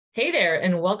Hey there,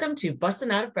 and welcome to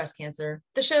Bustin' Out of Breast Cancer,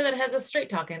 the show that has us straight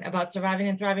talking about surviving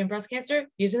and thriving breast cancer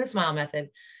using the SMILE method.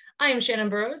 I am Shannon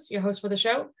Burrows, your host for the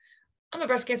show. I'm a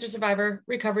breast cancer survivor,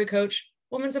 recovery coach,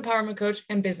 women's empowerment coach,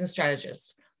 and business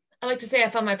strategist. I like to say I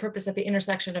found my purpose at the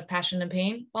intersection of passion and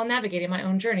pain while navigating my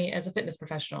own journey as a fitness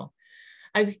professional.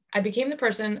 I became the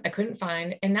person I couldn't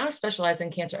find and now specialize in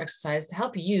cancer exercise to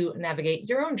help you navigate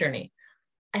your own journey.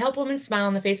 I help women smile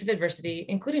in the face of adversity,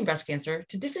 including breast cancer,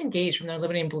 to disengage from their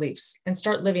limiting beliefs and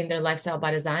start living their lifestyle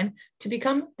by design to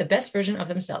become the best version of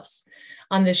themselves.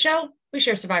 On this show, we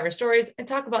share survivor stories and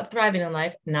talk about thriving in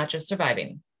life, not just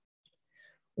surviving.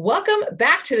 Welcome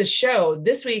back to the show.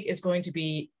 This week is going to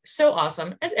be so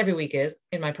awesome, as every week is,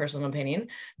 in my personal opinion.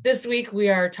 This week, we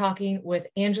are talking with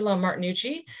Angela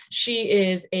Martinucci. She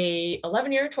is a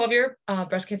 12-year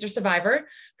breast cancer survivor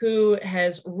who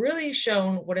has really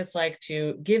shown what it's like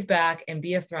to give back and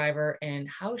be a thriver and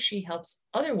how she helps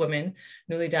other women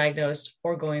newly diagnosed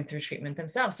or going through treatment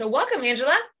themselves. So welcome,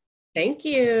 Angela. Thank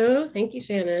you. Thank you,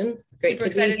 Shannon. Great to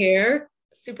be here.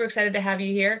 Super excited to have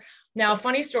you here. Now,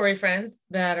 funny story, friends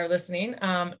that are listening.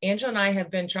 Angela and I have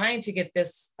been trying to get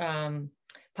this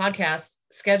podcast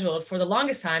scheduled for the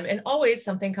longest time, and always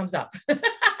something comes up.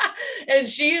 And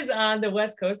she's on the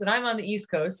West Coast and I'm on the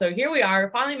East Coast. So here we are,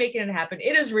 finally making it happen.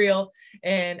 It is real.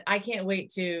 And I can't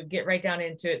wait to get right down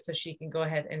into it so she can go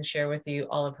ahead and share with you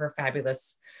all of her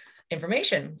fabulous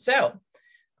information. So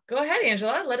go ahead,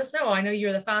 Angela. Let us know. I know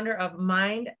you're the founder of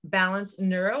Mind Balance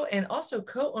Neuro and also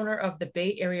co-owner of the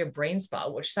Bay Area Brain Spa,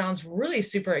 which sounds really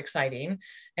super exciting.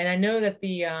 And I know that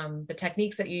the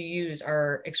techniques that you use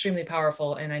are extremely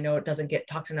powerful, and I know it doesn't get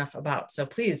talked enough about. So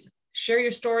please share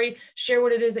your story, share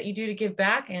what it is that you do to give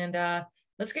back, and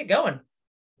let's get going.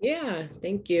 Yeah,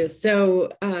 thank you. So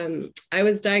I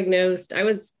was diagnosed. I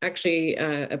was actually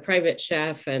a private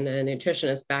chef and a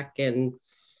nutritionist back in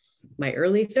my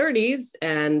early 30s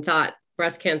and thought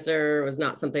breast cancer was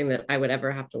not something that I would ever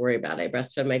have to worry about. I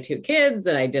breastfed my two kids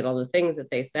and I did all the things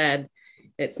that they said.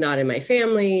 It's not in my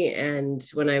family. And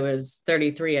when I was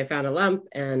 33, I found a lump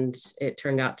and it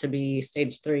turned out to be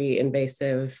stage 3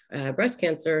 invasive breast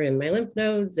cancer in my lymph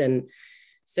nodes. And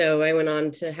so I went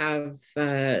on to have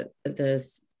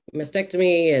this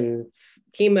mastectomy and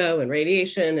chemo and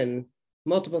radiation and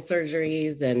multiple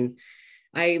surgeries. And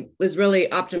I was really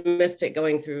optimistic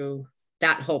going through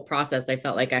that whole process. I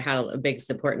felt like I had a big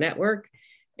support network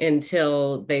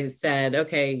until they said,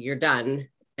 okay, you're done.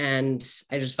 And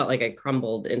I just felt like I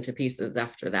crumbled into pieces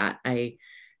after that. I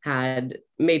had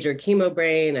major chemo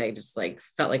brain. I just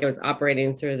felt like I was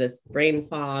operating through this brain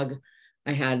fog.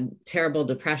 I had terrible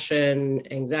depression,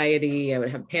 anxiety. I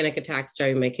would have panic attacks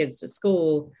driving my kids to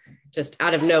school. Just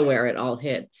out of nowhere, it all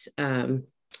hit.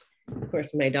 Of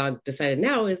course, my dog decided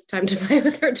now is time to play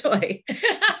with her toy.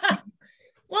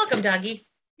 Welcome, doggy.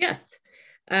 Yes.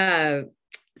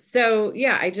 So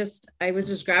yeah, I was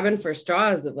just grabbing for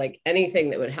straws of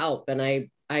anything that would help. And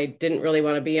I didn't really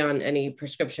want to be on any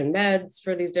prescription meds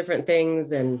for these different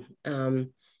things. And my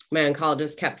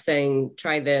oncologist kept saying,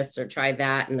 try this or try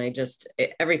that. And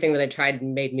everything that I tried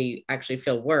made me actually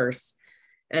feel worse.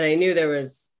 And I knew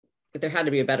there had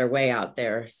to be a better way out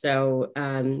there. So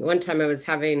one time I was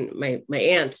having, my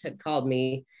aunt had called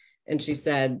me and she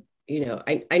said,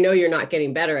 I know you're not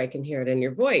getting better. I can hear it in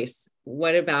your voice.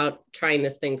 What about trying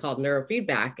this thing called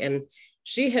neurofeedback? And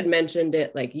she had mentioned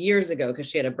it years ago because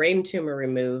she had a brain tumor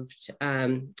removed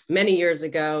many years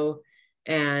ago.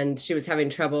 And she was having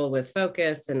trouble with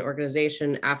focus and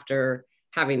organization after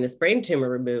having this brain tumor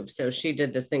removed. So she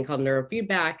did this thing called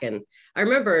neurofeedback. And I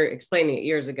remember explaining it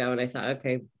years ago and I thought,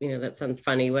 okay, that sounds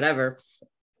funny, whatever.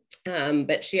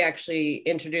 But she actually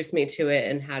introduced me to it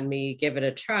and had me give it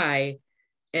a try.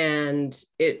 And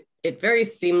it very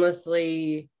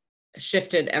seamlessly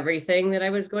shifted everything that I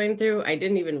was going through. I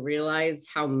didn't even realize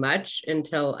how much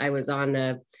until I was on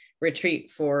a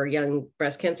retreat for young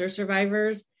breast cancer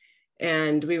survivors.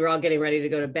 And we were all getting ready to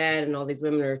go to bed and all these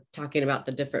women were talking about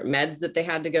the different meds that they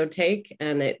had to go take.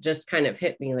 And it just kind of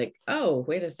hit me oh,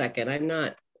 wait a second, I'm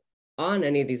not on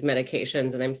any of these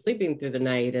medications and I'm sleeping through the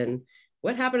night. And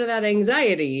what happened to that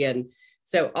anxiety? And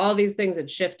so all these things had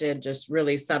shifted just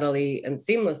really subtly and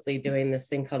seamlessly doing this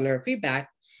thing called neurofeedback.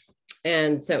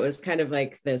 And so it was kind of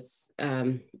like this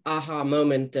aha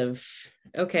moment of,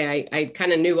 okay, I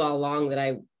kind of knew all along that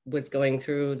I was going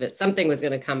through, that something was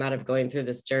going to come out of going through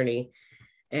this journey,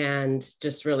 and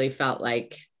just really felt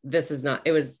like this is not,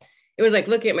 it was like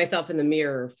looking at myself in the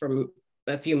mirror from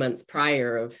a few months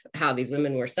prior of how these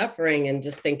women were suffering and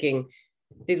just thinking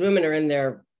these women are in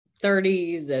their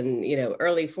 30s and,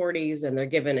 early 40s, and they're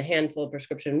given a handful of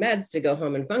prescription meds to go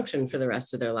home and function for the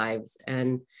rest of their lives.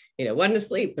 And, one to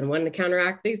sleep and one to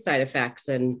counteract these side effects.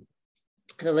 And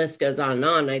the list goes on and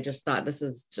on. I just thought, this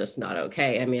is just not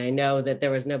okay. I mean, I know that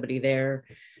there was nobody there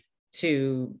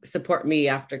to support me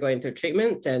after going through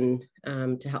treatment and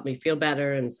to help me feel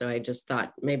better. And so I just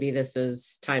thought maybe this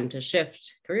is time to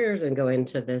shift careers and go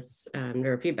into this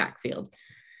neurofeedback field.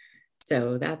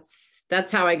 So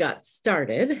that's how I got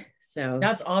started. So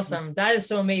that's awesome. That is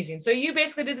so amazing. So you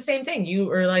basically did the same thing. You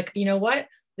were like, you know what,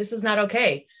 this is not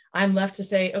okay. I'm left to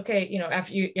say, okay,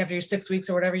 after your 6 weeks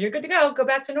or whatever, you're good to go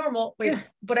back to normal. Wait,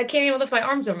 but I can't even lift my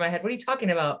arms over my head. What are you talking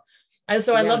about? And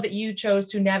so I love that you chose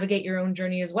to navigate your own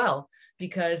journey as well,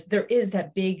 because there is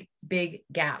that big, big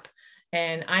gap.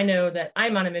 And I know that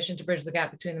I'm on a mission to bridge the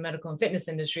gap between the medical and fitness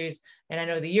industries. And I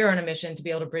know that you're on a mission to be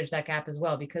able to bridge that gap as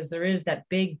well, because there is that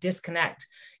big disconnect.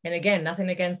 And again, nothing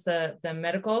against the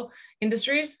medical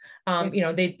industries.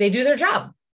 They do their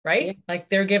job, right? Yeah. Like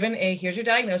they're given here's your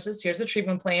diagnosis, here's the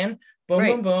treatment plan, boom,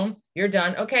 boom, boom, you're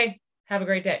done. Okay. Have a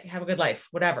great day. Have a good life,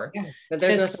 whatever. Yeah. But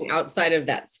there's nothing outside of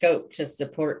that scope to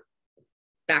support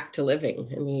back to living.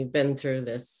 I mean, you've been through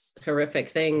this horrific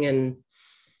thing, and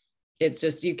it's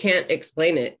just, you can't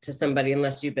explain it to somebody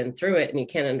unless you've been through it, and you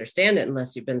can't understand it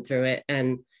unless you've been through it.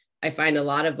 And I find a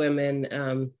lot of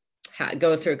women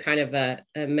go through kind of a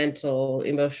mental,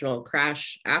 emotional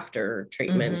crash after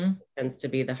treatment. Mm-hmm. Tends to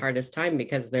be the hardest time,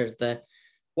 because there's the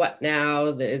what now,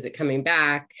 is it coming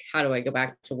back? How do I go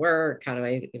back to work? How do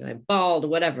I, I'm bald,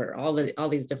 whatever, all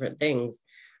these different things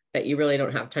that you really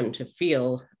don't have time to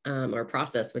feel or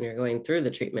process when you're going through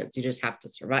the treatments. You just have to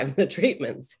survive the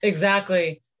treatments.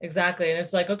 Exactly. And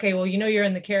it's like, okay, well, you're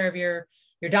in the care of your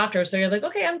doctor. So you're like,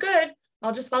 okay, I'm good.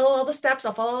 I'll just follow all the steps.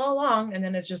 I'll follow along. And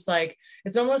then it's just like,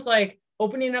 it's almost like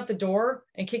opening up the door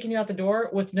and kicking you out the door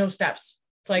with no steps.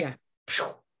 It's like,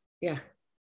 yeah.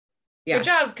 Good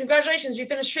job. Congratulations. You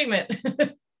finished treatment.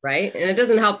 Right. And it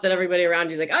doesn't help that everybody around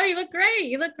you is like, oh, you look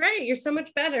great. You're so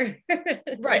much better.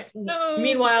 Right. No.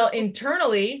 Meanwhile,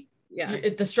 internally,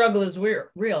 the struggle is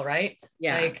real, right?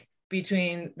 Yeah. Like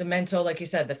between the mental, like you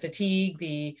said, the fatigue,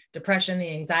 the depression, the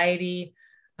anxiety,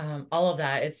 all of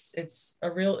that. It's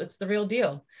the real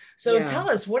deal. So tell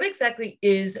us, what exactly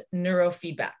is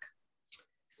neurofeedback?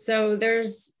 So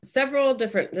there's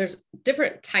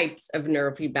different types of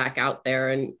neurofeedback out there.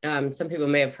 And some people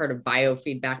may have heard of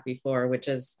biofeedback before, which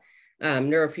is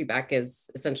neurofeedback is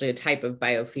essentially a type of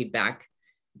biofeedback.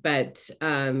 But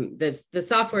the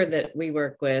software that we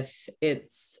work with,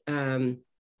 it's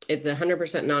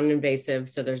 100% non-invasive.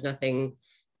 So there's nothing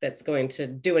that's going to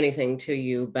do anything to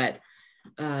you, but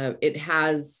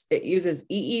it uses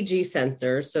EEG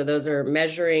sensors. So those are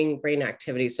measuring brain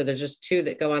activity. So there's just 2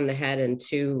 that go on the head and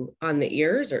 2 on the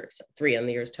ears, or 3 on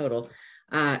the ears total.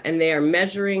 And they are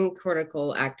measuring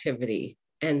cortical activity.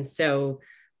 And so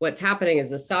what's happening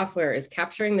is the software is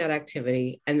capturing that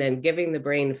activity and then giving the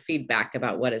brain feedback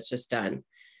about what it's just done.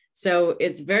 So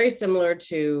it's very similar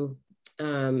to,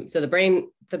 so the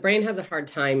brain has a hard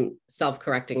time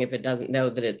self-correcting if it doesn't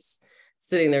know that it's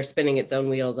sitting there spinning its own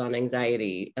wheels on an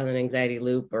anxiety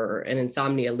loop or an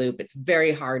insomnia loop. It's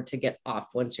very hard to get off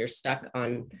once you're stuck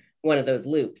on one of those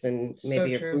loops, and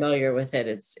maybe you're familiar with it.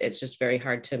 It's just very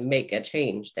hard to make a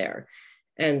change there.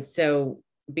 And so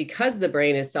because the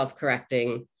brain is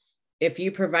self-correcting, if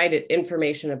you provide it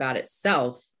information about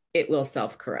itself, it will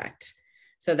self-correct.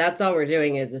 So that's all we're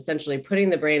doing, is essentially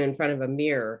putting the brain in front of a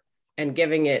mirror and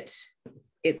giving it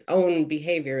its own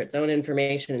behavior, its own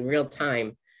information in real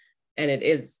time. And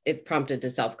it's prompted to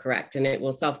self-correct, and it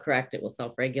will self-correct, it will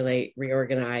self-regulate,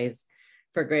 reorganize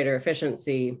for greater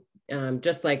efficiency.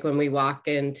 Just like when we walk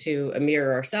into a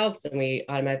mirror ourselves and we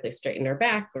automatically straighten our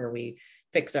back or we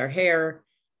fix our hair,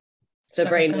 the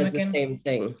brain does the same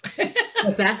thing.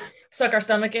 What's that? Suck our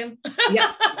stomach in.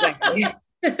 Yeah, exactly.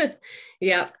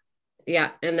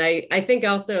 Yeah. And I think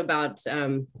also about,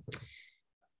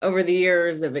 over the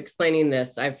years of explaining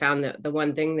this, I've found that the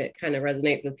one thing that kind of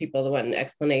resonates with people, the one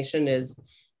explanation is,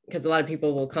 because a lot of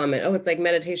people will comment, oh, it's like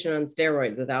meditation on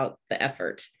steroids without the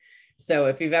effort. So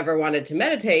if you've ever wanted to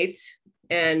meditate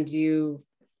and you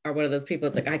are one of those people,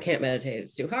 it's like, I can't meditate,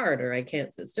 it's too hard, or I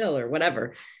can't sit still, or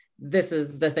whatever, this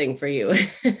is the thing for you.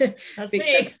 That's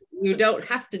me. You don't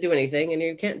have to do anything and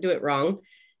you can't do it wrong.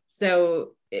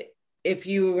 So if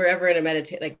you were ever in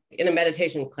a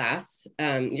meditation class,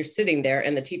 you're sitting there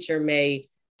and the teacher may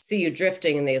see you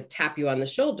drifting and they'll tap you on the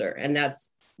shoulder. And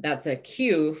that's a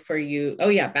cue for you. Oh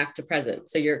yeah, back to present.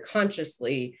 So you're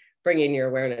consciously bringing your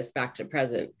awareness back to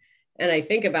present. And I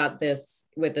think about this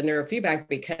with the neurofeedback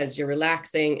because you're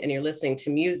relaxing and you're listening to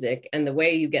music, and the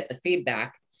way you get the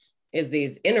feedback is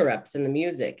these interrupts in the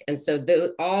music. And so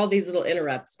all these little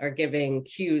interrupts are giving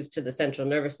cues to the central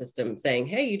nervous system saying,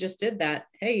 hey, you just did that.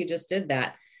 Hey, you just did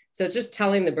that. So it's just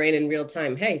telling the brain in real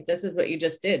time, hey, this is what you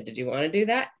just did. Did you want to do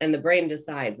that? And the brain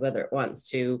decides whether it wants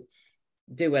to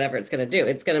do whatever it's going to do.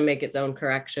 It's going to make its own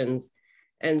corrections.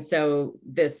 And so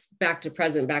this back to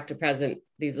present,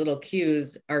 these little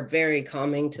cues are very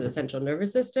calming to the central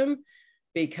nervous system,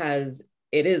 because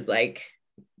it is like,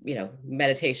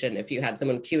 meditation. If you had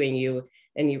someone cueing you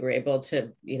and you were able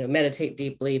to, meditate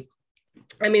deeply.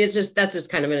 I mean, that's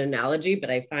just kind of an analogy, but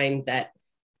I find that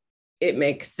it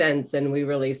makes sense. And we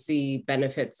really see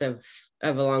benefits of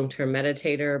a long-term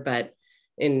meditator, but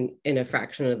in a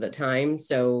fraction of the time.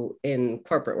 So in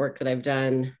corporate work that I've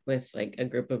done with like a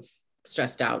group of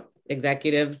stressed out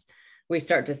executives, we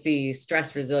start to see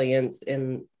stress resilience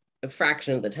in a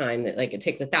fraction of the time. That like it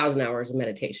takes 1,000 hours of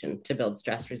meditation to build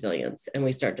stress resilience. And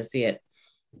we start to see it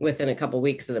within a couple of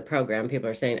weeks of the program. People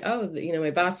are saying, oh, my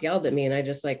boss yelled at me and I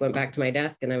just like went back to my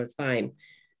desk and I was fine.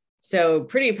 So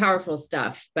pretty powerful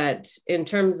stuff. But in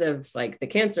terms of like the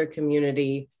cancer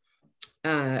community,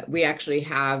 we actually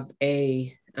have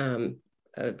a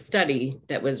study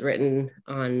that was written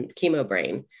on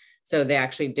ChemoBrain. So they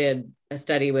actually did a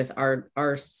study with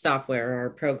our software,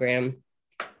 our program.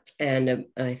 And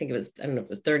I think I don't know if it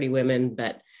was 30 women,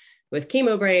 but with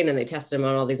ChemoBrain, and they tested them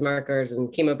on all these markers,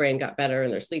 and ChemoBrain got better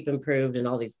and their sleep improved and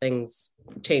all these things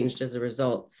changed as a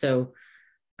result. So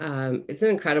it's an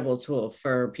incredible tool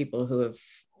for people who have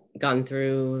gone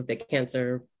through the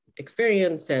cancer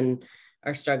experience and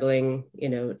are struggling.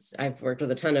 I've worked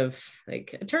with a ton of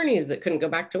like attorneys that couldn't go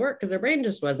back to work because their brain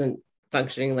just wasn't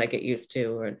functioning like it used to.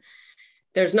 Or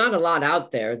there's not a lot out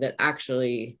there that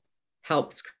actually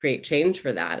helps create change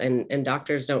for that. And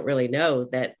doctors don't really know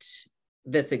that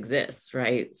this exists,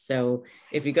 right? So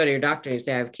if you go to your doctor and you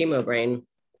say, I have ChemoBrain,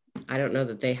 I don't know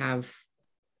that they have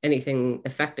anything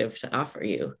effective to offer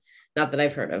you. Not that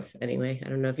I've heard of anyway. I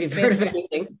don't know if you've heard of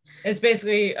anything. It's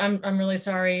basically, I'm really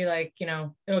sorry. Like,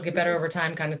 it'll get better over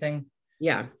time kind of thing.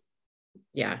 Yeah.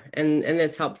 Yeah. And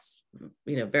this helps,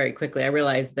 very quickly. I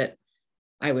realized that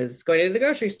I was going to the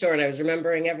grocery store and I was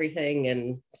remembering everything.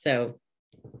 And so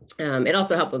it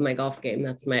also helped with my golf game.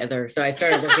 That's my other. So I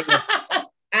started working with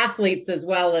athletes as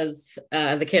well as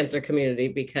the cancer community,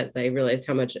 because I realized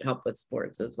how much it helped with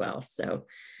sports as well. So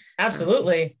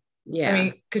absolutely. Yeah. I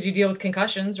mean, because you deal with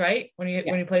concussions, right? When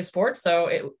you play sports. So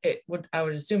I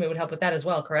would assume it would help with that as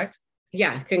well, correct?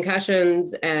 Yeah.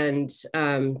 Concussions and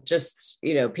just,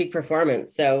 peak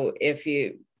performance. So if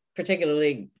you,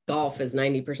 particularly golf is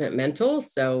 90% mental,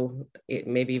 so it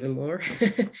maybe even more,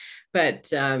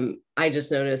 but I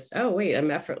just noticed, oh, wait,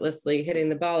 I'm effortlessly hitting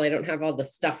the ball. I don't have all the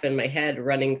stuff in my head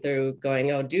running through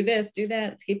going, oh, do this, do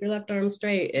that, keep your left arm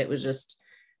straight. It was just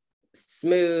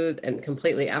smooth and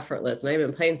completely effortless. And I've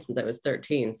been playing since I was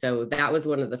 13. So that was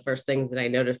one of the first things that I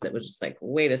noticed that was just like,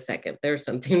 wait a second, there's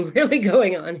something really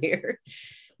going on here.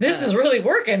 This is really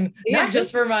working, yeah, not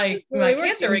just for my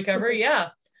cancer recovery. Yeah.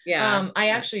 Yeah.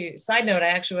 Side note,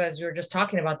 as you were just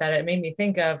talking about that, it made me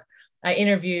think of, I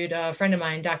interviewed a friend of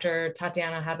mine, Dr.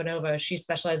 Tatiana Habanova. She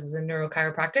specializes in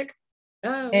neurochiropractic.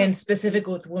 And specific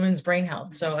with women's brain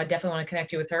health. So I definitely want to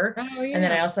connect you with her. Oh, yeah. And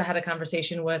then I also had a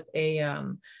conversation with a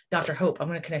Dr. Hope. I'm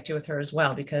going to connect you with her as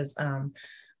well, because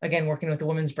again, working with the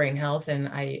women's brain health. And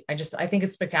I think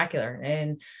it's spectacular.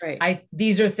 And right.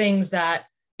 These are things that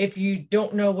if you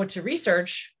don't know what to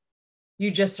research, you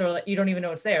just sort of like, you don't even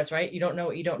know it's there. It's right. You don't know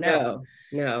what you don't know.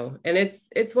 No. And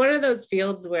it's one of those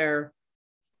fields where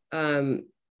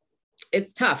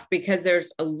it's tough because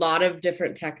there's a lot of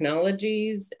different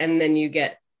technologies, and then you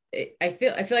get, I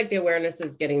feel like the awareness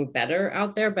is getting better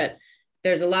out there, but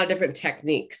there's a lot of different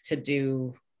techniques to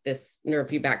do this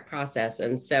neurofeedback process.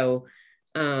 And so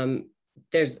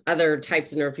there's other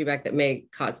types of neurofeedback that may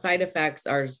cause side effects.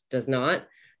 Ours does not.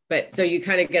 But so you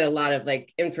kind of get a lot of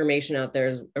like information out there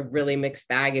is a really mixed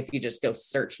bag if you just go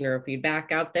search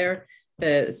neurofeedback out there.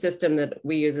 The system that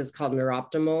we use is called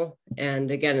Neuroptimal.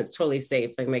 And again, it's totally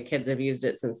safe. Like my kids have used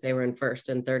it since they were in 1st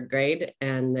and 3rd grade,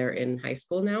 and they're in high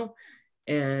school now.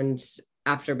 And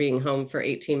after being home for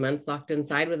 18 months locked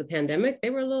inside with a pandemic, they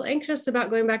were a little anxious about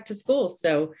going back to school.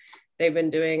 So they've been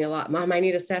doing a lot. Mom, I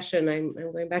need a session. I'm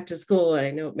going back to school. And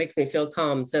I know it makes me feel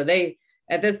calm. So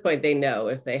at this point, they know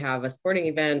if they have a sporting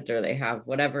event or they have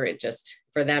whatever, it just,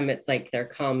 for them, it's like they're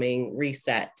calming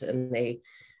reset, and they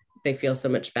feel so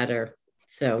much better.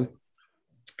 So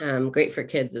great for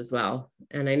kids as well.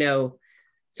 And I know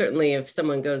certainly if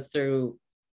someone goes through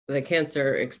the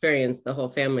cancer experience, the whole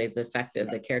family is affected,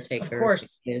 the caretaker, of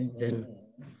course, kids. And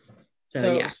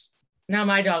so yeah. Now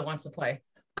my dog wants to play.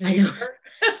 I know.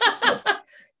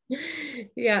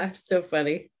 Yeah, so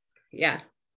funny. Yeah.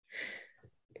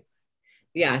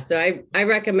 Yeah. So I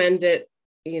recommend it,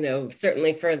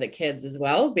 certainly for the kids as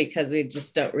well, because we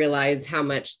just don't realize how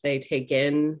much they take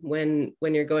in when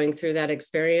you're going through that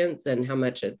experience and how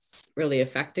much it's really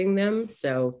affecting them.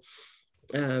 So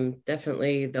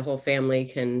definitely the whole family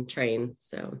can train.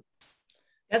 So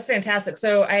That's fantastic.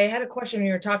 So I had a question when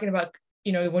you were talking about,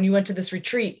 when you went to this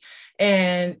retreat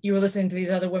and you were listening to these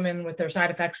other women with their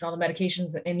side effects and all the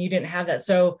medications, and you didn't have that.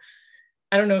 So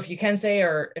I don't know if you can say,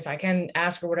 or if I can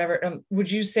ask or whatever,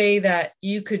 would you say that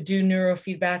you could do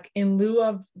neurofeedback in lieu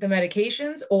of the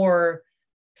medications or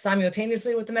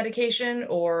simultaneously with the medication?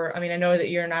 Or, I mean, I know that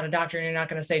you're not a doctor and you're not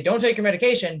going to say, don't take your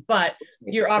medication, but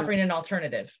you're offering an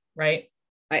alternative, right?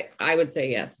 I would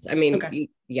say yes. I mean, Okay.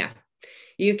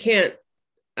 you can't,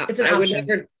 It's an I would option.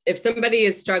 never, if somebody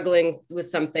is struggling with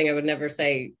something, I would never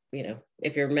say,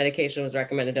 if your medication was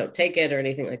recommended, don't take it or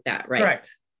anything like that. Right.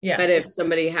 Correct. Yeah. But if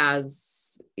somebody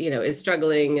has, is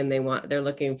struggling and they're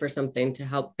looking for something to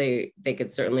help, they could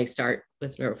certainly start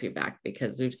with neurofeedback,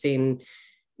 because we've seen,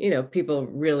 people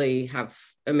really have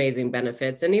amazing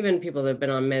benefits, and even people that have been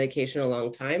on medication a long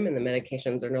time and the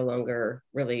medications are no longer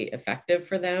really effective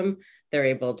for them, they're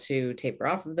able to taper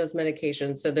off of those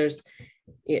medications. So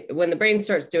when the brain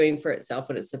starts doing for itself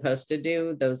what it's supposed to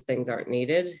do, those things aren't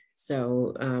needed.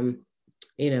 So, I'm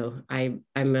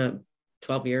a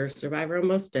 12-year survivor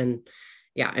almost, and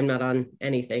yeah, I'm not on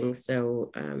anything.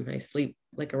 So I sleep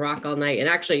like a rock all night. And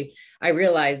actually, I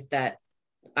realized that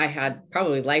I had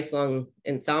probably lifelong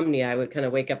insomnia. I would kind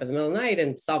of wake up in the middle of the night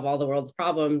and solve all the world's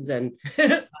problems. And,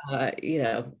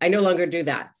 I no longer do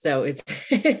that. So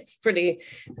it's pretty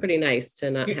nice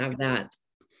to not have that.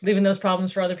 Leaving those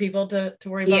problems for other people to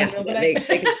worry about. Yeah, they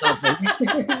can solve them.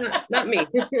 not me.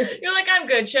 You're like, I'm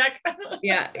good, check.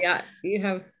 Yeah. You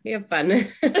have fun.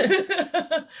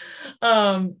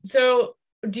 So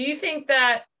do you think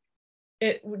that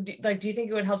do you think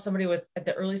it would help somebody with at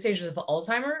the early stages of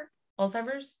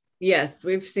Alzheimer's? Yes,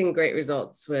 we've seen great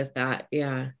results with that.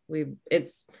 Yeah,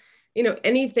 it's,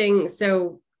 anything.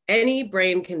 So any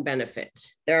brain can benefit.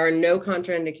 There are no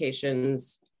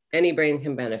contraindications. Any brain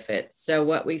can benefit. So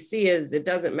what we see is it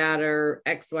doesn't matter,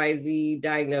 XYZ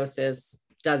diagnosis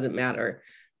doesn't matter.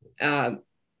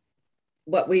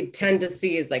 What we tend to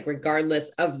see is, like, regardless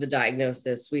of the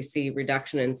diagnosis, we see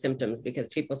reduction in symptoms because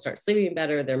people start sleeping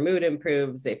better, their mood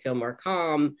improves, they feel more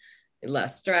calm,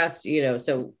 less stressed,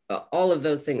 so all of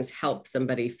those things help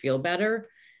somebody feel better.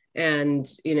 And,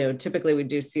 typically we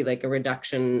do see like a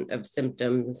reduction of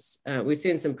symptoms. We've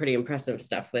seen some pretty impressive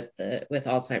stuff with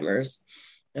Alzheimer's,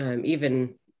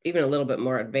 even a little bit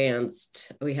more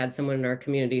advanced. We had someone in our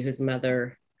community whose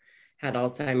mother had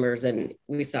Alzheimer's, and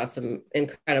we saw some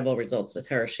incredible results with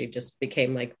her. She just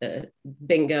became like the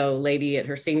bingo lady at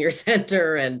her senior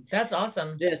center, and that's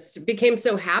awesome. Just became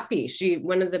so happy.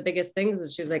 One of the biggest things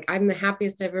is she's like, I'm the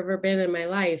happiest I've ever been in my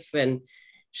life. And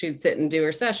she'd sit and do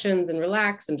her sessions and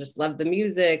relax and just love the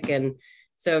music. And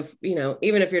so,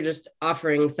 even if you're just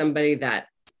offering somebody that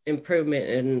improvement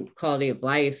in quality of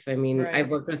life, I mean, right. I've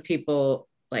worked with people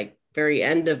like very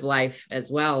end of life as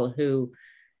well, who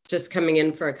just coming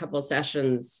in for a couple of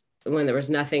sessions when there was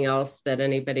nothing else that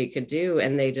anybody could do.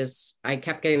 And I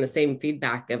kept getting the same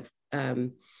feedback of,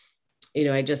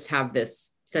 I just have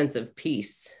this sense of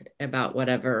peace about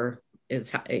whatever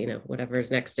is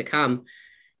next to come.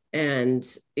 And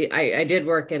I did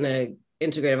work in a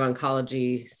integrative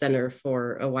oncology center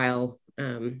for a while,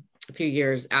 a few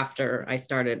years after I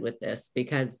started with this,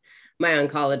 because my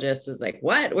oncologist was like,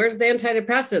 what, where's the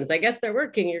antidepressants? I guess they're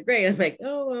working. You're great. I'm like,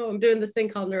 oh, well, I'm doing this thing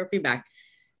called neurofeedback.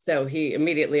 So he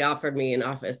immediately offered me an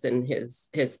office in his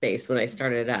space when I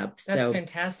started up. That's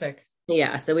fantastic.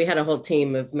 Yeah. So we had a whole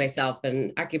team of myself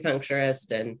and acupuncturist,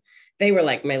 and they were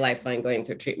like my lifeline going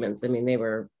through treatments. I mean, they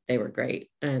were great.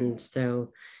 And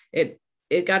so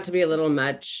it got to be a little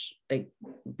much, like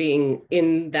being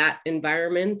in that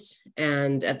environment.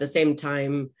 And at the same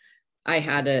time, I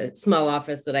had a small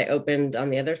office that I opened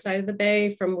on the other side of the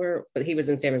bay from where he was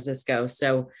in San Francisco.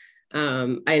 So I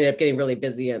ended up getting really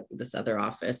busy at this other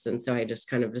office. And so I just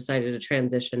kind of decided to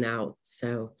transition out.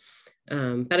 So,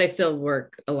 but I still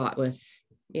work a lot with,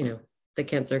 the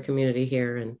cancer community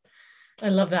here. And I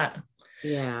love that.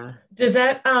 Yeah. Does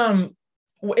that,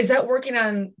 is that working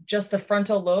on just the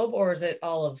frontal lobe, or is it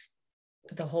all of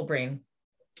the whole brain?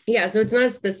 Yeah. So it's not a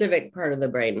specific part of the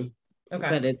brain, okay,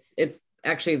 but it's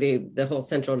actually the whole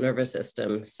central nervous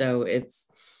system. So it's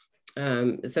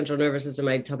the central nervous system,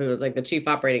 I tell people, is like the chief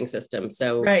operating system.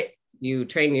 So right. You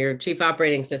train your chief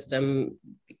operating system,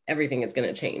 everything is going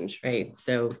to change. Right.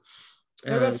 So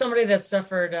what about somebody that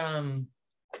suffered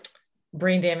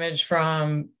brain damage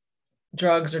from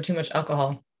drugs or too much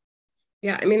alcohol.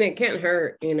 Yeah, I mean, it can't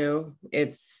hurt,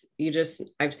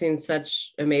 I've seen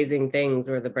such amazing things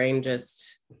where the brain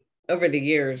just, over the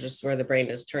years, just where the brain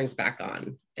just turns back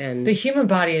on. And the human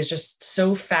body is just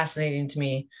so fascinating to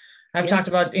me. I've talked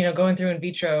about, going through in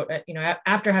vitro,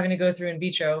 after having to go through in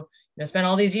vitro, spend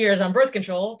all these years on birth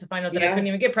control to find out that I couldn't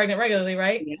even get pregnant regularly,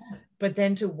 right? Yeah. But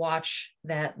then to watch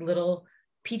that little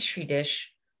petri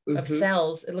dish of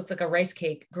cells, it looked like a rice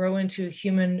cake, grow into a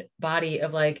human body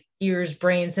of like ears,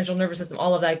 brain, central nervous system,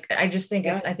 all of that. I just think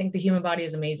I think the human body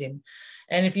is amazing.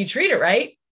 And if you treat it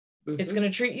right, it's going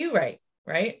to treat you right.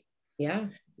 Right. Yeah.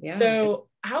 Yeah. So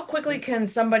how quickly can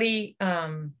somebody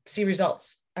see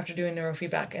results after doing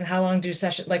neurofeedback, and how long do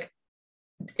sessions, like,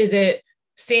 is it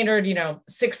standard,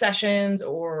 6 sessions,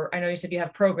 or I know you said you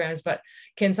have programs, but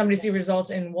can somebody see results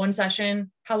in one session?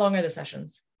 How long are the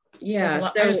sessions? Yeah.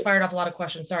 I just fired off a lot of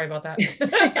questions. Sorry about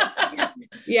that.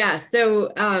 Yeah.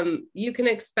 So you can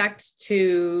expect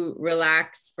to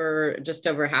relax for just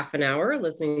over half an hour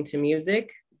listening to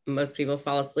music. Most people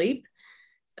fall asleep.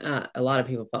 A lot of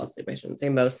people fall asleep. I shouldn't say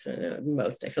most.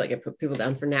 I feel like I put people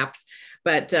down for naps,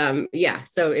 but yeah.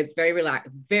 So it's very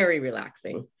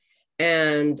relaxing.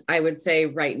 And I would say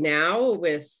right now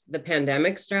with the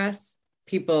pandemic stress,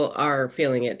 people are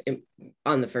feeling it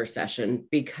on the first session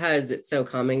because it's so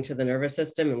calming to the nervous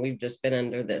system. And we've just been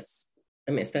under this,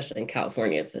 I mean, especially in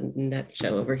California, it's a nut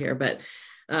show over here, but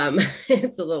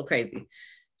it's a little crazy.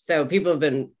 So people have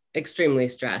been extremely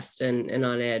stressed and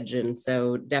on edge. And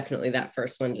so definitely that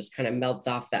first one just kind of melts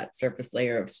off that surface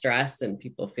layer of stress, and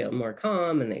people feel more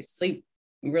calm and they sleep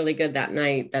really good that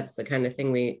night. That's the kind of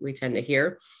thing we tend to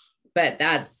hear, but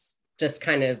that's just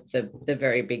kind of the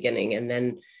very beginning. And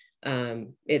then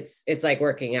it's like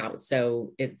working out.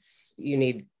 So you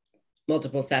need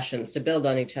multiple sessions to build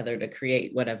on each other to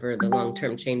create whatever the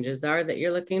long-term changes are that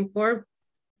you're looking for.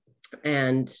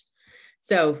 And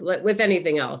so with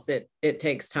anything else, it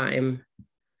takes time.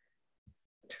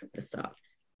 Turn this off.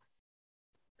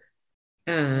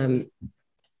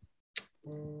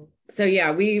 So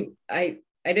yeah, I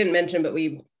didn't mention, but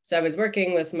so I was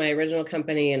working with my original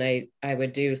company, and I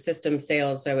would do system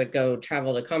sales. So I would go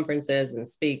travel to conferences and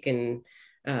speak and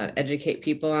educate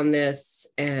people on this,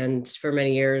 and for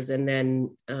many years, and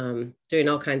then doing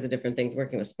all kinds of different things,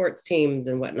 working with sports teams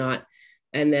and whatnot.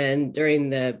 And then during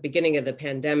the beginning of the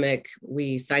pandemic,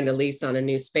 we signed a lease on a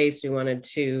new space. We wanted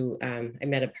to, I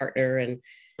met a partner, and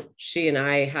she and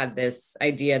I had this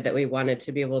idea that we wanted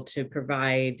to be able to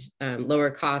provide lower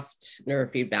cost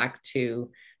neurofeedback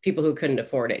to people who couldn't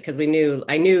afford it. Because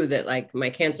I knew that like my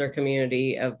cancer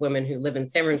community of women who live in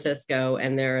San Francisco,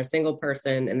 and they're a single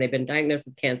person and they've been diagnosed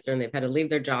with cancer and they've had to leave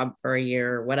their job for a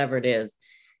year, or whatever it is,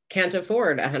 can't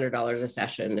afford $100 a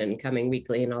session and coming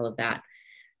weekly and all of that.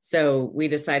 So we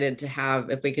decided to have,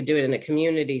 if we could do it in a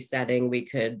community setting, we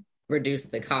could reduce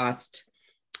the cost.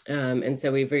 And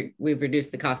so we've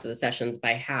reduced the cost of the sessions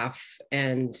by half.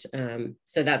 And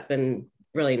so that's been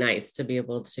really nice to be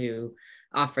able to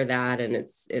offer that. And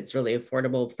it's really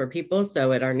affordable for people.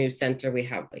 So at our new center, we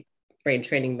have like brain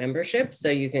training membership. So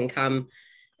you can come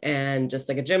and just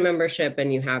like a gym membership,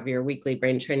 and you have your weekly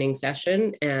brain training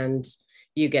session, and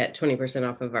you get 20%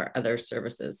 off of our other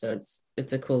services. So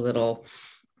it's a cool little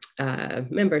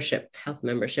membership, health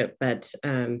membership. But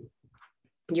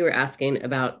you were asking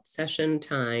about session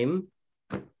time.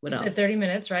 What else? 30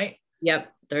 minutes, right?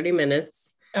 Yep. 30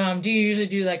 minutes. Do you usually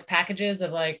do like packages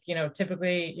of like,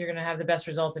 typically you're going to have the best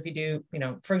results if you do,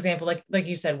 for example, like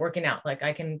you said, working out, like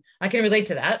I can relate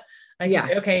to that. I can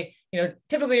say, okay,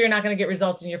 typically you're not going to get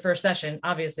results in your first session.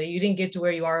 Obviously you didn't get to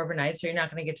where you are overnight. So you're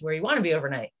not going to get to where you want to be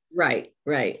overnight. Right.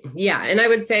 Yeah. And I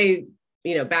would say,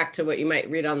 back to what you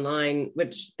might read online,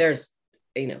 which there's,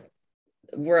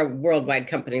 we're a worldwide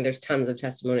company. There's tons of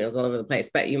testimonials all over the place,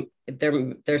 but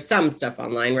there's some stuff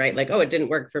online, right? Like, oh, it didn't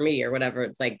work for me or whatever.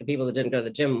 It's like the people that didn't go to the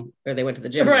gym, or they went to the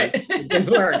gym, right? It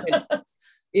didn't work. It's,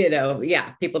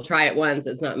 yeah, people try it once.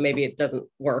 It's not, maybe it doesn't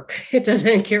work. It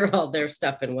doesn't cure all their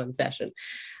stuff in one session.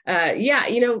 Yeah.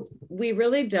 We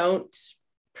really don't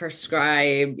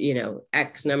prescribe,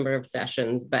 X number of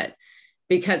sessions, but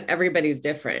because everybody's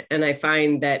different. And I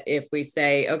find that if we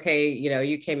say, okay,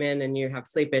 you came in and you have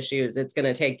sleep issues, it's going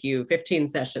to take you 15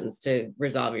 sessions to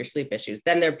resolve your sleep issues,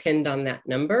 then they're pinned on that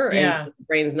number. Yeah. And so the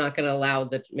brain's not going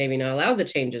to maybe not allow the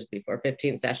changes before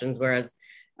 15 sessions. Whereas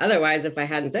otherwise, if I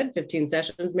hadn't said 15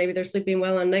 sessions, maybe they're sleeping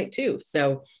well on night 2.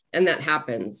 So, and that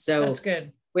happens. So that's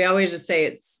good. We always just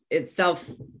say it's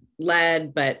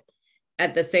self-led, but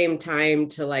at the same time,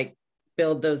 to like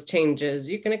build those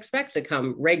changes, you can expect to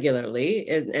come regularly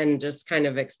and just kind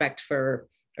of expect for,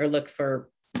 or look for,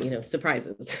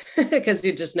 surprises, because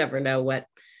you just never know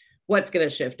what's going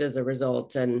to shift as a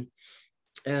result. And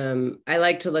I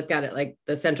like to look at it like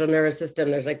the central nervous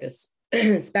system. There's like this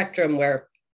spectrum where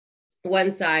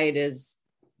one side is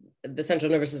the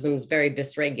central nervous system is very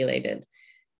dysregulated,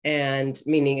 and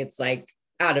meaning it's like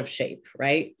out of shape,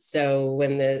 right? So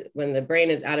when the brain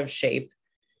is out of shape,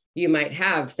 you might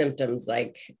have symptoms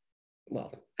like,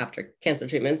 well, after cancer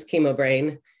treatments, chemo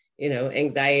brain,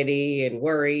 anxiety and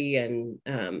worry and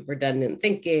redundant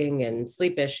thinking and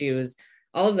sleep issues.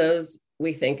 All of those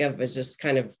we think of as just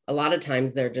kind of, a lot of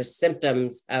times they're just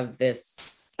symptoms of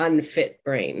this unfit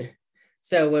brain.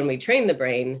 So when we train the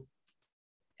brain,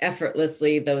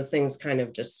 effortlessly, those things kind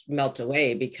of just melt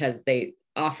away because they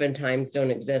oftentimes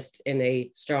don't exist in a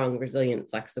strong, resilient,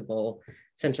 flexible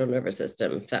central nervous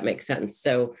system, if that makes sense.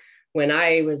 So when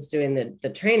I was doing the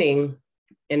training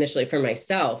initially for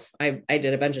myself, I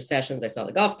did a bunch of sessions. I saw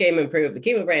the golf game improve, the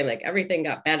chemo brain, like everything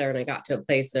got better. And I got to a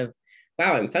place of,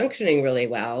 wow, I'm functioning really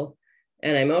well.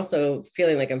 And I'm also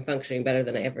feeling like I'm functioning better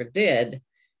than I ever did.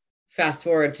 Fast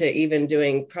forward to even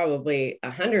doing probably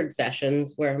 100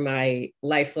 sessions where my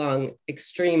lifelong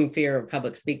extreme fear of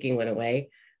public speaking went away.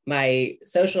 My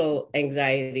social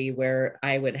anxiety, where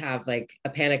I would have like a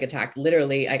panic attack.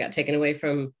 Literally, I got taken away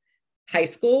from high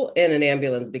school in an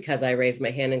ambulance because I raised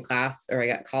my hand in class, or I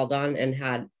got called on and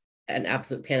had an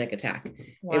absolute panic attack.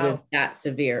 Wow. It was that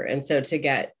severe. And so to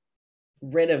get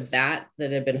rid of that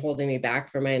had been holding me back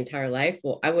for my entire life,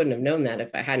 well, I wouldn't have known that if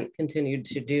I hadn't continued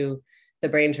to do the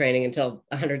brain training until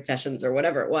 100 sessions or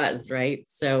whatever it was. Right.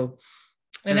 So,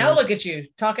 and now look at you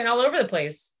talking all over the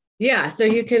place. Yeah. So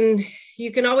you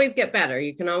can always get better.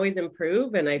 You can always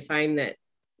improve. And I find that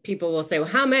people will say, well,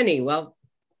 how many? Well,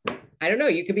 I don't know.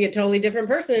 You could be a totally different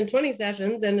person in 20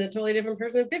 sessions and a totally different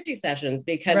person in 50 sessions,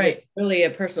 because It's really a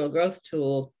personal growth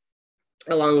tool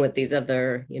along with these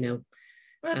other, Well,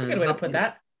 that's a good way to put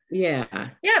that. Yeah.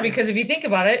 Yeah. Because if you think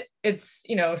about it, it's,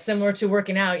 similar to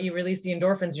working out. You release the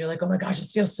endorphins. You're like, oh my gosh,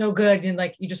 this feels so good. And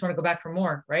like, you just want to go back for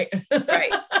more. Right.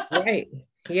 Right.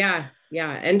 Yeah.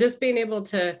 Yeah. And just being able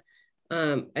to,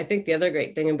 I think the other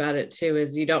great thing about it too,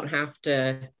 is you don't have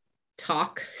to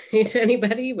talk to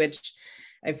anybody, which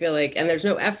I feel like, and there's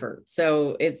no effort.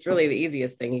 So it's really the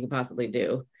easiest thing you could possibly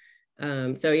do.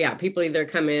 So yeah, people either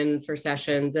come in for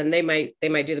sessions and they might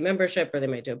do the membership, or they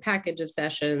might do a package of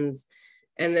sessions.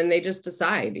 And then they just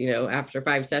decide, after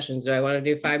 5 sessions, do I want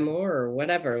to do 5 more or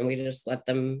whatever? And we just let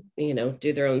them,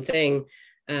 do their own thing.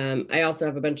 I also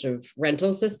have a bunch of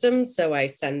rental systems. So I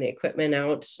send the equipment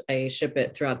out, I ship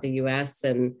it throughout the US,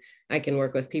 and I can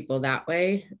work with people that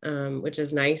way, which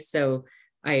is nice. So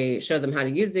I show them how to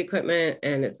use the equipment,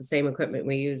 and it's the same equipment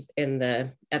we use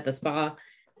at the spa,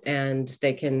 and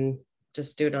they can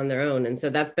just do it on their own. And so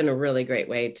that's been a really great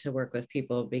way to work with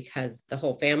people, because the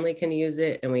whole family can use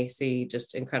it, and we see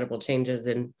just incredible changes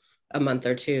in a month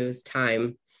or two's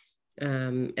time.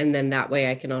 And then that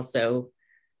way I can also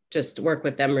just work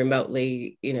with them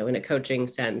remotely, in a coaching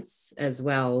sense as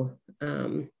well.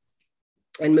 And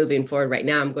moving forward right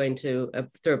now, I'm going to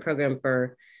through a program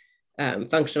for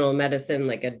functional medicine,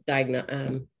 like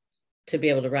to be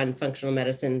able to run functional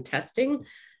medicine testing,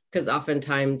 because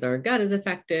oftentimes our gut is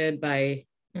affected by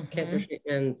cancer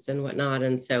treatments and whatnot.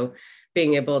 And so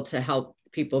being able to help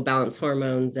people balance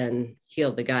hormones and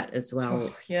heal the gut as well.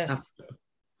 Oh, yes.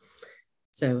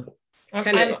 So I'm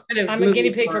a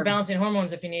guinea pig for balancing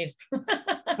hormones if you need.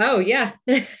 Oh, yeah.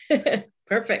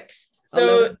 Perfect.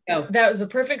 So that was a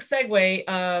perfect segue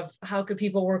of how could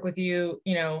people work with you,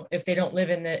 if they don't live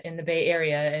in the Bay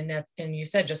Area. And you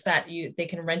said just that they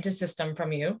can rent a system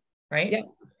from you, right? Yeah.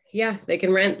 Yeah. They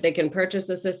can purchase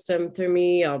a system through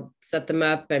me. I'll set them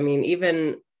up. I mean,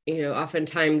 even,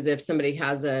 oftentimes if somebody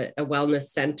has a wellness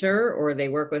center, or they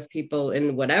work with people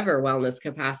in whatever wellness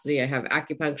capacity, I have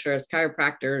acupuncturists,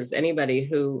 chiropractors, anybody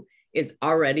who is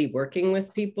already working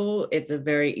with people, it's a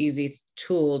very easy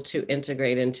tool to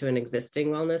integrate into an existing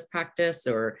wellness practice,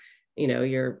 or,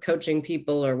 you're coaching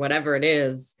people or whatever it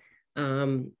is.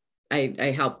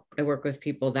 I work with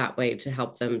people that way to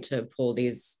help them to pull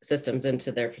these systems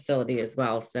into their facility as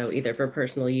well. So either for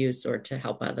personal use or to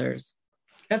help others.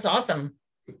 That's awesome.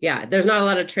 Yeah. There's not a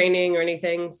lot of training or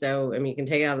anything. So, you can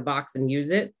take it out of the box and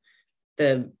use it.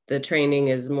 The training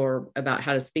is more about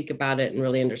how to speak about it and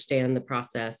really understand the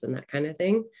process and that kind of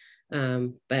thing.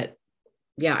 But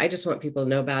yeah, I just want people to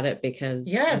know about it, because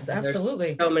yes,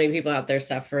 absolutely. So many people out there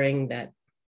suffering that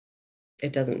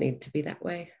it doesn't need to be that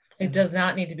way. So. It does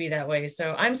not need to be that way.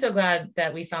 So I'm so glad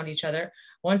that we found each other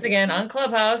once again on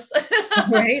Clubhouse.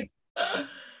 Right.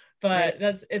 But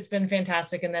it's been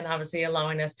fantastic. And then obviously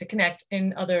allowing us to connect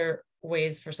in other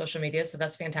ways for social media. So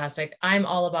that's fantastic. I'm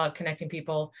all about connecting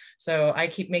people. So I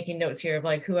keep making notes here of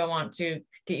like who I want to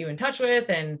get you in touch with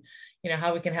and,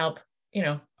 how we can help,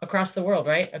 across the world,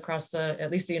 right? Across at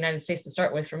least the United States to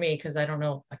start with for me, because I don't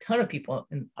know a ton of people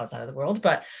outside of the world,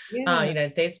 but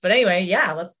United States. But anyway,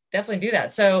 yeah, let's definitely do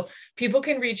that. So people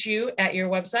can reach you at your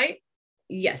website.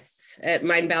 Yes, at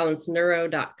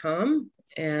mindbalanceneuro.com.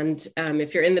 And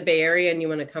if you're in the Bay Area and you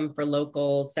want to come for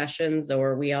local sessions,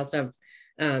 or we also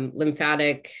have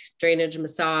lymphatic drainage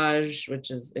massage,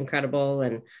 which is incredible,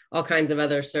 and all kinds of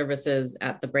other services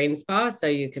at the Brain Spa. So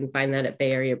you can find that at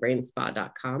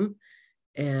bayareabrainspa.com.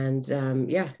 And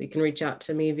you can reach out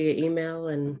to me via email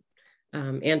and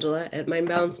Angela at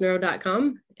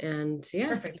mindbalanceneuro.com. And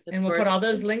perfect. And we'll put all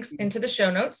those links into the show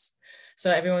notes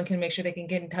so everyone can make sure they can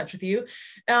get in touch with you.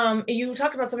 You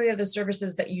talked about some of the other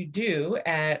services that you do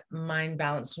at Mind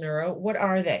Balance Neuro. What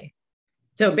are they?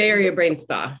 So Bay Area Brain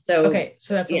Spa. So okay,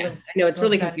 so that's I know it's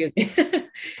really confusing.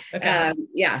 Okay.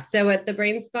 So at the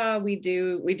Brain Spa, we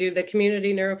do the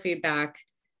community neurofeedback.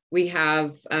 We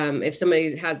have, if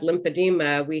somebody has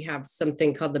lymphedema, we have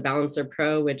something called the Balancer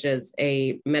Pro, which is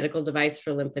a medical device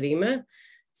for lymphedema.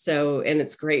 So, and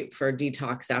it's great for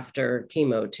detox after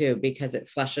chemo too, because it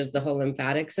flushes the whole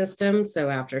lymphatic system. So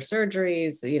after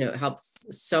surgeries, it helps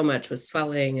so much with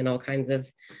swelling and all kinds of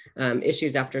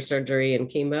issues after surgery and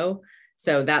chemo.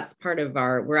 So that's part of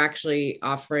we're actually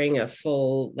offering a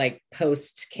full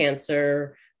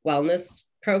post-cancer wellness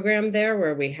program there,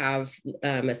 where we have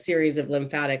a series of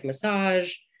lymphatic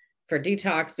massage for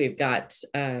detox. We've got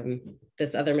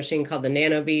this other machine called the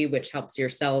NanoVi, which helps your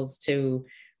cells to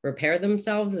repair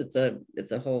themselves. It's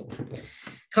a whole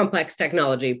complex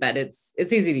technology, but it's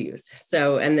easy to use.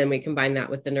 So, and then we combine that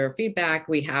with the neurofeedback.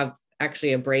 We have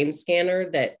actually a brain scanner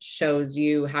that shows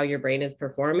you how your brain is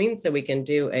performing. So we can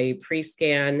do a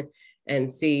pre-scan and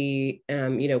see,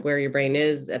 where your brain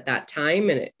is at that time.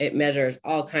 And it measures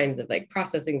all kinds of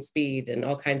processing speed and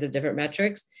all kinds of different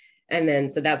metrics. And then,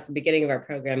 so that's the beginning of our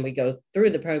program. We go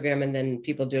through the program and then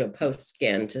people do a post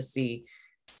scan to see,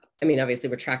 obviously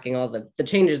we're tracking all the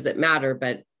changes that matter,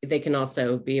 but they can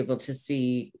also be able to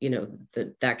see,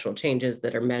 the actual changes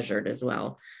that are measured as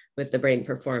well with the brain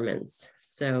performance.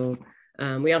 So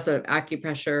we also have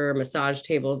acupressure, massage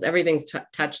tables, everything's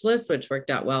touchless, which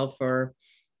worked out well for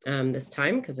this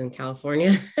time, because in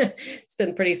California, it's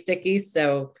been pretty sticky.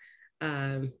 So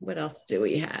what else do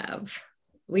we have?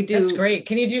 We do. That's great.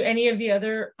 Can you do any of the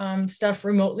other stuff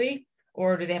remotely,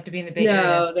 or do they have to be in the Bay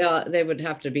Area? No, they would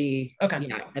have to be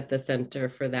at the center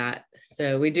for that.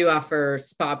 So we do offer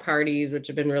spa parties, which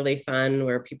have been really fun,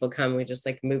 where people come, we just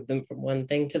move them from one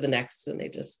thing to the next, and they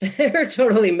just are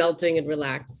totally melting and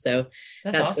relaxed. So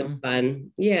that's awesome. Been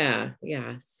fun. Yeah.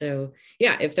 So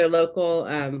if they're local,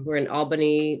 we're in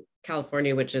Albany,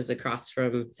 California, which is across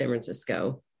from San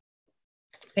Francisco.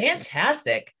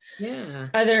 Fantastic. Yeah.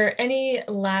 Are there any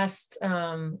last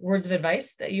words of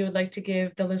advice that you would like to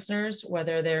give the listeners,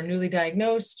 whether they're newly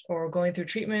diagnosed or going through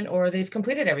treatment, or they've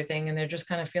completed everything and they're just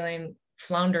kind of feeling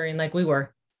floundering like we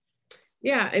were?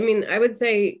 Yeah. I would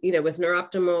say, with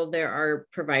NeuroOptimal, there are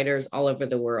providers all over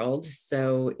the world.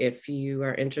 So if you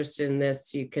are interested in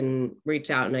this, you can reach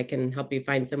out and I can help you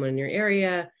find someone in your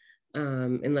area,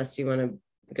 unless you want to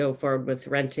go forward with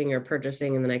renting or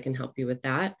purchasing, and then I can help you with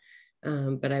that.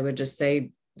 But I would just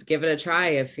say, give it a try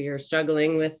if you're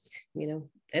struggling with,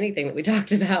 anything that we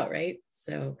talked about. Right.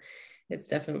 So it's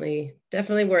definitely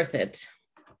worth it.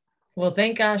 Well,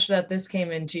 thank gosh that this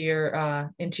came into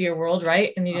your world.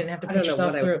 Right. And you didn't have to put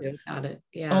yourself through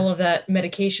all of that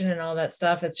medication and all that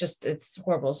stuff. It's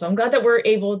horrible. So I'm glad that we're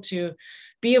able to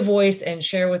be a voice and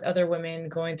share with other women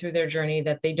going through their journey,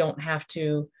 that they don't have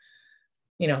to,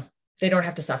 they don't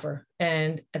have to suffer.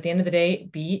 And at the end of the day,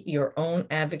 be your own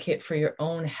advocate for your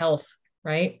own health,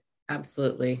 right?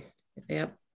 Absolutely.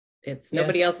 Yep. It's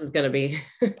nobody else is going to be.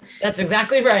 That's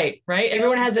exactly right. Right.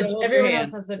 Everyone else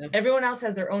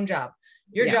has their own job.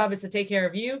 Your job is to take care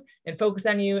of you and focus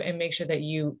on you and make sure that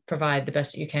you provide the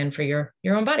best that you can for your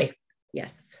own body.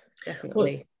 Yes,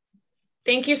 definitely. Well,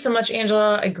 thank you so much,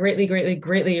 Angela. I greatly, greatly,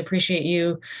 greatly appreciate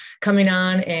you coming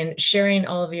on and sharing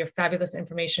all of your fabulous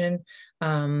information.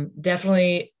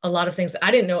 Definitely a lot of things I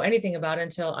didn't know anything about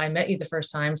until I met you the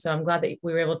first time. So I'm glad that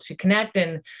we were able to connect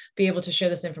and be able to share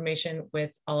this information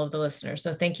with all of the listeners.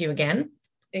 So thank you again.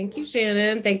 Thank you,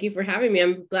 Shannon. Thank you for having me.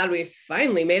 I'm glad we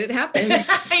finally made it happen.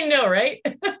 I know, right?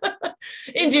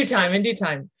 In due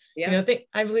time. Yeah.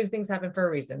 I believe things happen for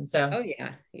a reason. So. Oh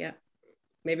yeah. Yeah.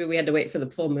 Maybe we had to wait for the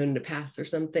full moon to pass or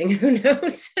something. Who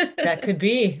knows? That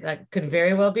could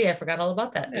very well be. I forgot all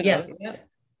about that. Yes.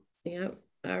 Yep.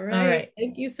 All right.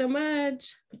 Thank you so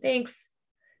much. Thanks.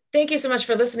 Thank you so much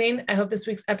for listening. I hope this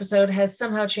week's episode has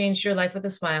somehow changed your life with a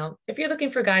smile. If you're looking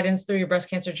for guidance through your breast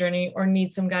cancer journey or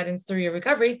need some guidance through your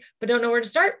recovery, but don't know where to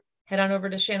start, head on over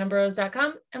to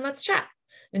shannonburrows.com and let's chat.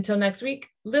 Until next week,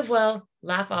 live well,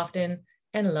 laugh often,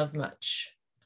 and love much.